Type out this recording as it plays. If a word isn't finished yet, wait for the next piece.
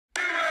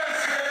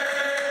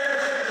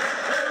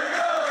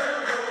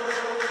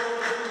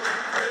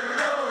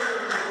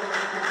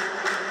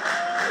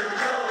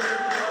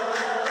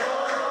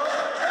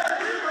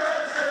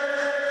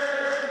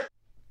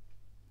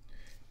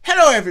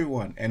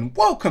everyone, and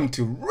welcome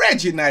to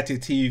Red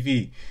United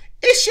TV.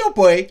 It's your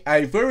boy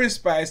Ivorian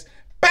Spice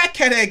back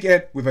at it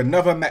again with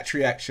another match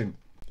reaction.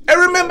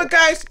 And remember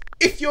guys,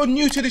 if you're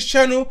new to this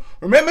channel,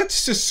 remember to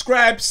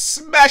subscribe,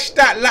 smash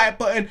that like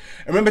button,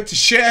 and remember to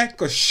share,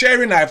 because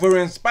sharing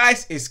Ivorian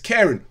Spice is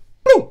caring.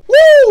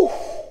 Woo!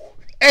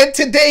 And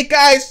today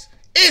guys,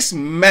 it's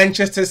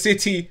Manchester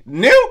City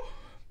 0,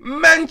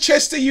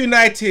 Manchester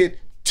United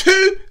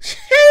 2.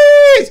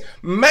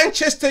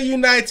 Manchester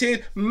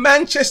United,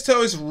 Manchester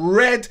is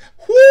red.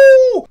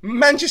 Woo!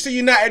 Manchester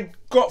United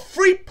got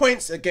 3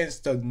 points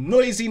against the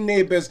noisy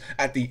neighbours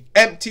at the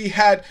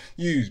Etihad.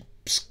 You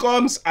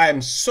scums, I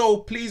am so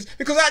pleased,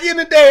 because at the end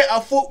of the day I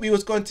thought we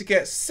was going to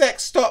get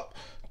sexed up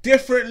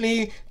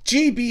differently,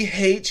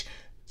 GBH,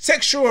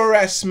 sexual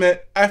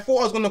harassment. I thought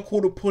I was going to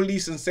call the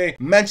police and say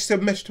Manchester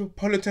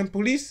Metropolitan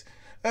Police.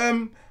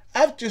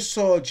 I've just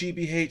saw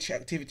GBH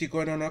activity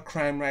going on, a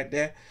crime right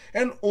there,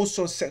 and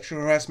also sexual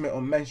harassment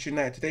on Manchester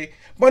United today.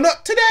 But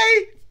not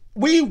today.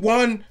 We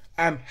won.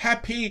 I'm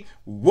happy.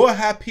 We're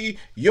happy.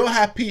 You're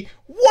happy.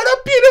 What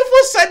a beautiful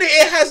Sunday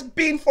it has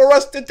been for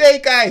us today,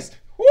 guys.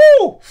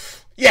 Woo!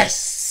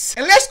 Yes.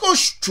 And let's go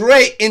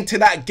straight into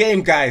that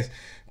game, guys.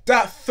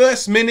 That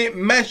first minute,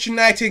 Manchester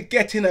United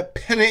getting a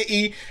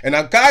penalty. And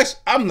now, guys,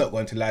 I'm not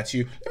going to lie to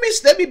you.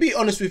 Let me be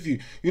honest with you.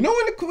 You know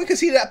when we can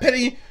see that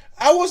penalty?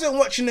 I wasn't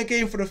watching the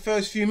game for the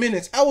first few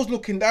minutes. I was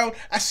looking down.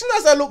 As soon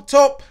as I looked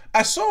up,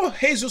 I saw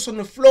Jesus on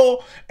the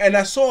floor and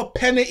I saw a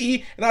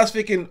penalty, and I was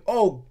thinking,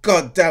 oh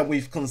god damn,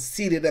 we've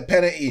conceded a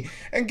penalty.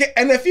 And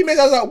a few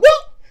minutes I was like,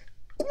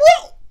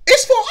 what?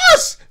 It's for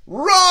us.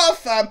 Raw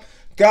fam.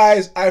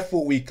 Guys, I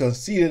thought we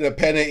conceded a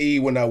penalty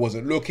when I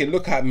wasn't looking.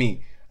 Look at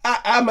me.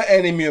 I'm an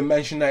enemy of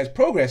Manchester United's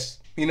progress.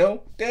 You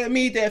know,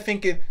 they're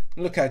thinking,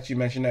 look at you,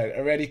 Manchester United,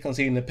 already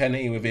conceding the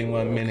penalty within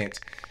 1 minute.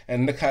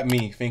 And look at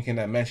me thinking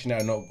that Manchester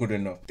United are not good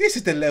enough. This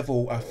is the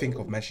level I think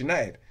of Manchester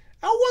United.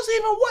 I wasn't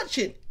even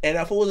watching, and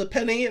I thought it was a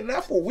penalty, and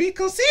I thought we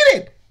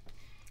conceded.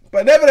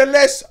 But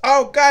nevertheless,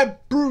 our guy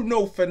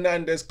Bruno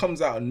Fernandes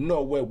comes out of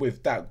nowhere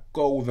with that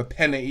goal with a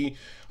penalty.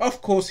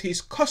 Of course,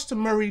 his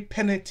customary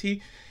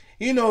penalty.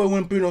 You know,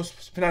 when Bruno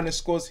Fernandes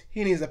scores,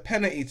 he needs a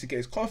penalty to get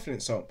his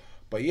confidence up.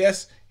 But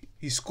yes,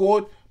 he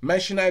scored.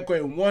 Manchester United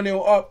going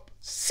 1-0 up.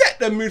 Set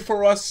the mood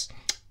for us.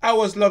 I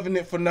was loving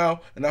it for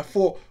now. And I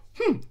thought,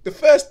 the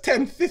first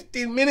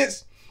 10-15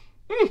 minutes,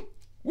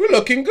 we're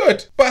looking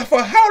good. But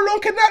for how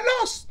long can that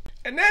last?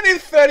 And then in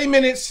 30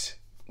 minutes,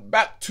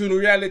 back to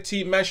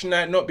reality. Manchester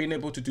United not being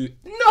able to do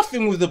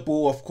nothing with the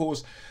ball, of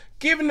course.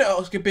 Giving it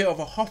a bit of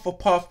a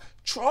Hufflepuff,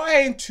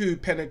 trying to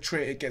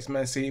penetrate against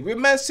Man City. With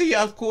Man City,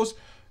 of course,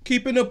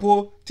 keeping the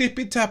ball,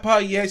 tippy-tapper,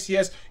 yes,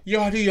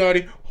 yardie,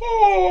 yardie.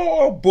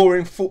 Oh,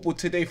 boring football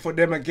today for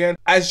them again.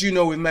 As you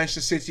know, with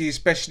Manchester City,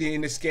 especially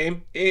in this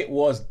game, it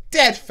was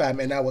dead, fam.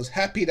 And I was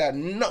happy that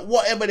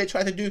whatever they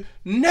tried to do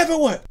never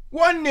worked.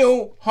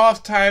 1-0,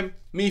 half-time,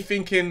 me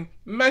thinking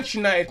Manchester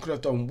United could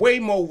have done way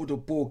more with the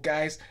ball,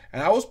 guys.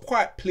 And I was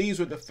quite pleased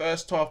with the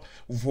first half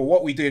for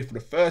what we did for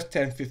the first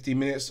 10-15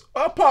 minutes.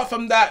 Apart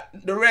from that,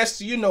 the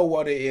rest, you know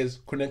what it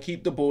is. Couldn't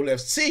keep the ball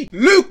left. See,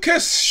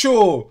 Lucas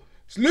Shaw.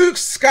 Luke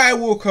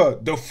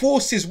Skywalker, the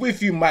force is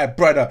with you, my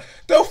brother.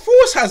 The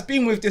force has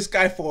been with this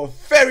guy for a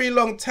very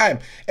long time,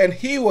 and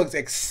he was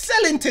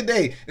excelling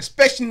today,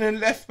 especially in the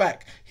left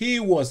back. He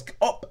was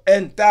up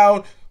and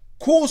down,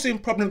 causing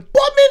problems,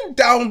 bombing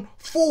down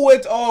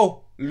forward.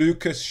 Oh,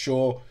 Lucas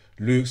Shaw,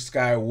 Luke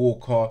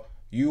Skywalker,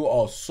 you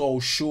are so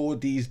sure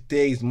these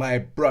days, my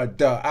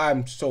brother.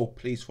 I'm so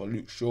pleased for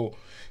Luke Shaw.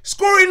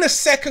 Scoring the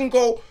second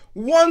goal,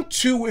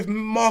 1-2 with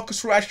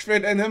Marcus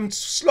Rashford, and then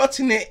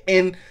slotting it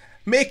in,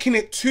 making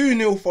it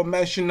 2-0 for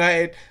Manchester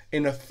United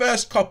in the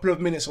first couple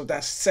of minutes of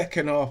that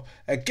second half.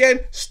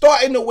 Again,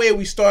 starting the way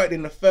we started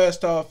in the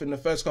first half, in the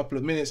first couple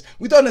of minutes.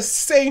 We done the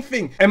same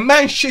thing. And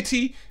Man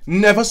City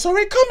never saw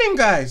it coming,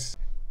 guys.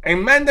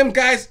 And man, them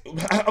guys,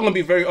 I'm going to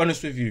be very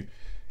honest with you.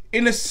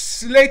 In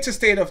the later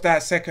state of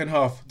that second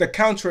half, the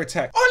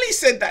counter-attack, Ollie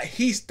said that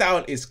his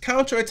style is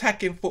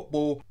counter-attacking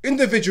football,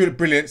 individual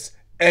brilliance,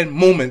 and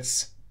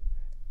moments.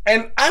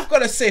 And I've got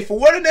to say, for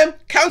one of them,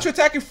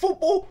 counter-attacking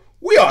football,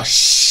 we are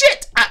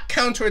shit at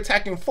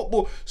counter-attacking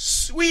football.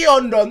 We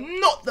are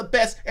not the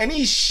best, and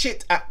he's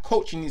shit at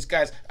coaching these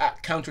guys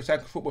at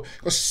counter-attacking football.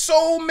 Because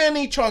so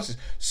many chances,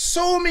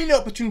 so many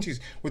opportunities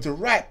with the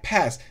right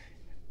pass.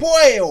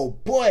 Boy, oh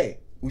boy,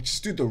 we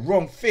just do the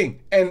wrong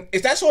thing. And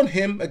if that's on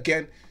him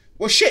again,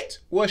 we're shit.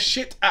 We're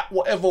shit at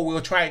whatever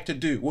we're trying to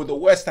do. We're the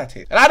worst at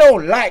it. And I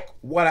don't like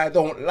what I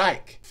don't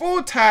like.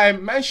 Full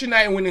time, Manchester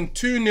United winning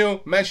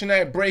 2-0. Manchester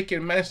United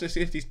breaking Manchester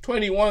City's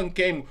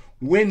 21-game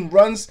win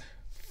runs.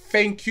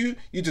 Thank you.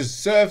 You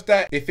deserve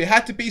that. If it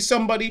had to be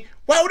somebody,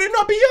 why would it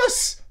not be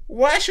us?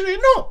 Why should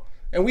it not?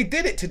 And we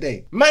did it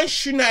today.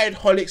 Manchester United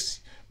holics,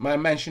 my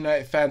Manchester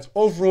United fans,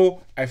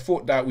 overall, I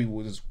thought that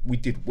we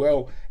did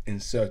well in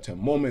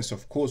certain moments.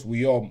 Of course,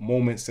 we are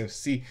Moments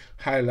FC,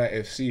 Highlight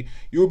FC.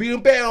 You'll be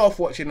better off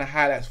watching the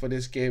highlights for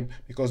this game,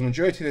 because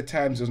majority of the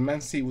times it was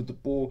Man City with the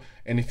ball.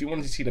 And if you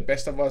wanted to see the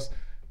best of us,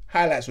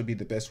 highlights would be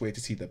the best way to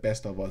see the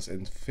best of us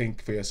and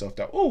think for yourself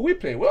that, oh, we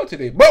played well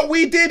today. But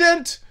we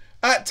didn't.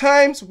 At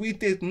times, we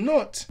did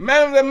not.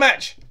 Man of the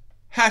match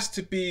has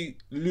to be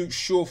Luke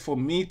Shaw for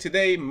me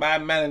today. My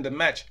man of the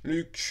match,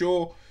 Luke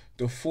Shaw.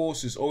 The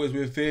force is always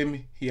with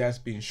him. He has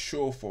been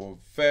Shaw for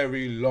a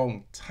very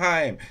long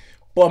time.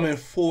 Bombing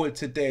forward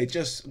today,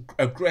 just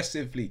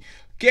aggressively.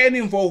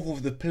 Getting involved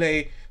with the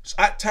play. So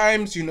at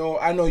times, you know,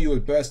 I know you were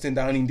bursting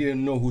down and you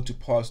didn't know who to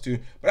pass to.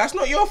 But that's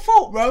not your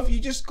fault, bruv. You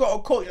just got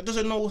a coach that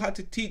doesn't know how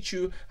to teach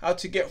you how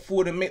to get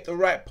forward and make the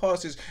right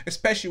passes.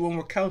 Especially when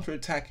we're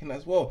counter-attacking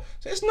as well.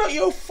 So it's not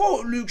your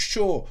fault, Luke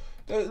Shaw.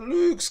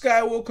 Luke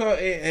Skywalker,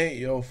 it ain't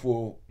your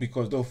fault.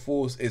 Because the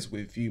force is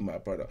with you, my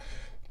brother.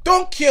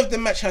 Donkey of the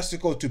match has to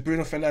go to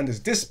Bruno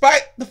Fernandes.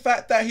 Despite the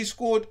fact that he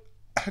scored,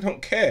 I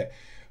don't care.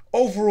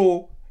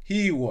 Overall,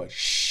 he was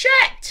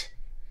shit.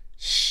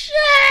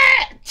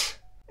 Shit.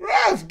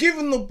 Bruv,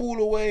 giving the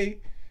ball away,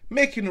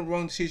 making the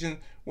wrong decision.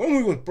 When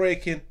we were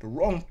breaking, the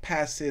wrong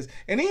passes.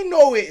 And he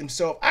know it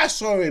himself. I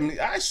saw him.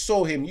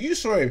 You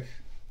saw him.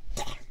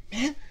 Damn,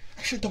 man,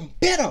 I should have done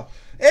better.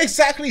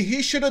 Exactly,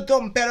 he should have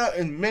done better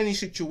in many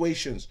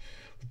situations.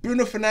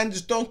 Bruno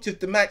Fernandes, donkey of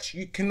the match.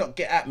 You cannot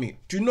get at me.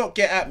 Do not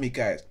get at me,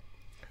 guys.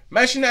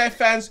 Manchester United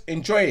fans,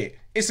 enjoy it.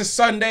 It's a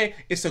Sunday.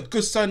 It's a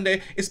good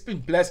Sunday. It's been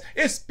blessed.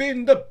 It's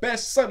been the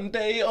best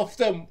Sunday of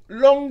the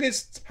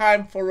longest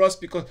time for us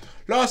because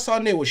last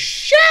Sunday was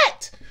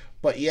shit.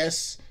 But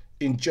yes,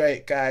 enjoy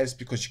it, guys,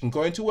 because you can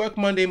go into work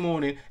Monday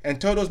morning and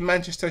tell those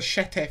Manchester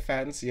City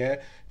fans, yeah,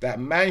 that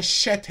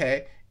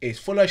Manchester is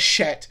full of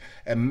shit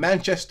and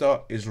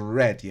Manchester is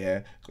red,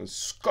 yeah, because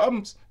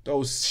scums,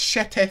 those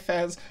City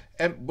fans,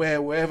 and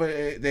wherever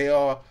they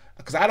are,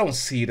 because I don't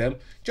see them.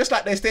 Just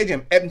like their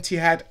stadium empty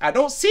had, I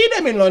don't see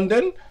them in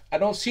London. I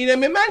don't see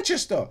them in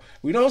Manchester.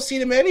 We don't see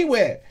them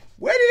anywhere.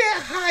 Where do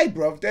they hide,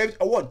 bro?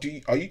 What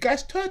are you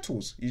guys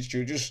turtles?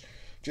 You're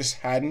just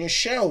hiding your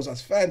shells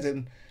as fans,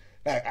 and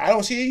like I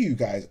don't see you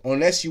guys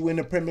unless you win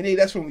the Premier League.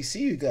 That's when we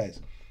see you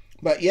guys.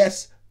 But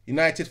yes,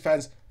 United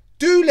fans,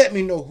 do let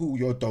me know who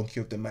your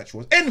donkey of the match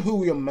was and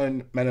who your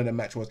man of the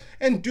match was,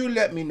 and do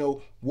let me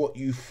know what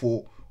you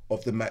thought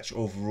of the match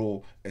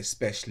overall,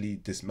 especially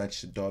this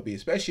Manchester derby,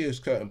 especially his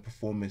current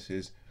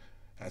performances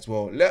as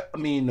well. Let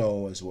me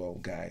know as well,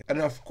 guys.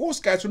 And of course,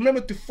 guys,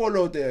 remember to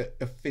follow the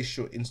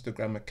official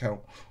Instagram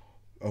account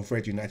of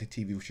Red United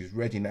TV, which is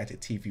Red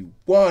United TV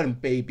 1,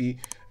 baby,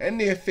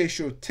 and the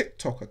official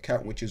TikTok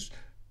account, which is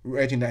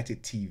Red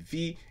United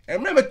TV. And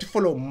remember to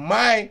follow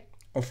my,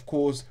 of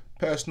course,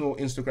 personal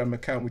Instagram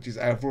account, which is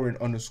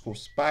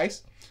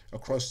Ivorian_Spice,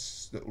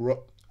 across the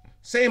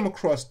same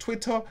across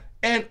Twitter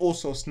and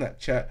also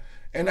Snapchat.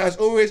 And as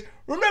always,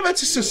 remember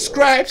to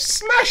subscribe,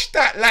 smash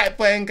that like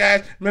button,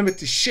 guys. Remember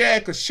to share,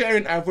 because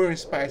sharing Ivorian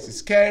Spice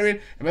is caring.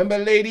 Remember,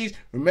 ladies,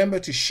 remember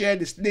to share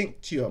this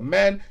link to your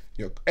man,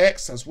 your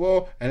ex as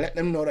well, and let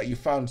them know that you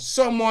found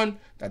someone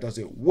that does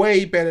it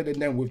way better than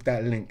them with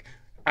that link.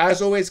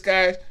 As always,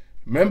 guys,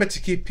 remember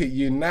to keep it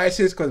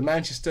united, because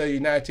Manchester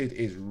United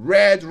is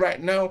red right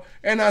now.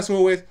 And as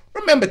always,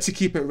 remember to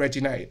keep it Red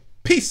United.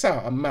 Peace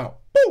out. I'm out.